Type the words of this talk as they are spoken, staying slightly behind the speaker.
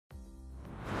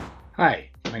Hi,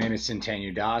 my name is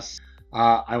Centennial Das.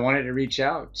 I wanted to reach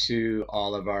out to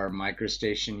all of our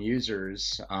MicroStation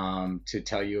users to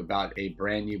tell you about a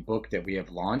brand new book that we have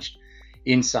launched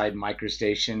inside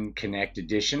MicroStation Connect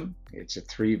Edition. It's a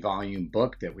 3-volume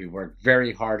book that we worked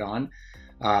very hard on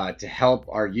to help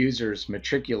our users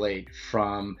matriculate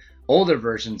from older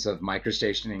versions of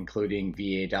MicroStation, including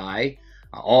V8i,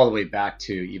 all the way back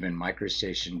to even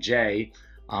MicroStation J,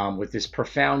 with this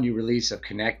profound new release of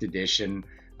Connect Edition.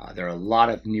 There are a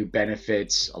lot of new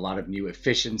benefits, a lot of new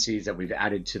efficiencies that we've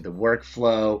added to the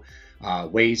workflow,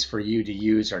 ways for you to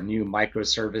use our new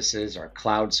microservices, our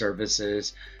cloud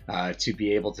services, to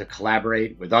be able to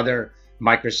collaborate with other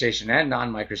MicroStation and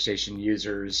non-MicroStation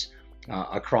users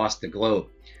across the globe.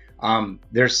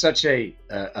 There's such a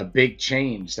big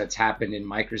change that's happened in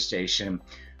MicroStation,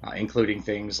 including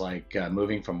things like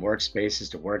moving from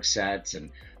workspaces to work sets and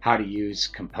how to use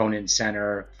Component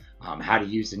Center, how to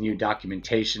use the new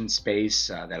documentation space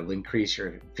that will increase your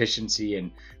efficiency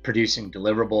in producing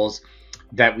deliverables,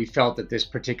 that we felt that this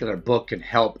particular book can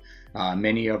help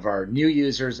many of our new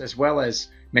users as well as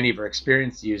many of our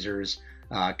experienced users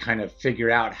kind of figure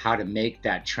out how to make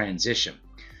that transition.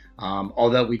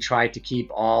 Although we tried to keep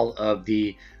all of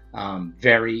the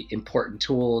very important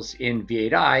tools in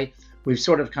V8i, we've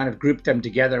sort of kind of grouped them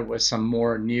together with some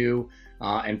more new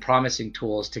and promising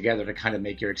tools together to kind of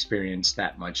make your experience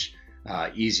that much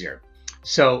easier.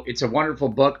 So it's a wonderful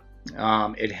book.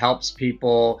 It helps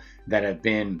people that have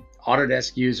been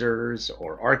Autodesk users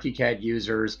or ArchiCAD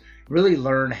users really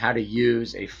learn how to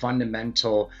use a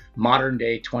fundamental modern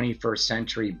day 21st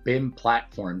century BIM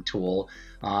platform tool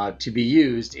to be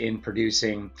used in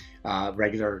producing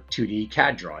regular 2D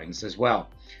CAD drawings as well.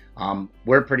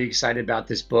 We're pretty excited about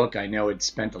this book. I know it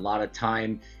spent a lot of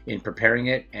time in preparing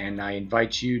it, and I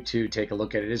invite you to take a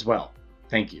look at it as well.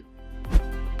 Thank you.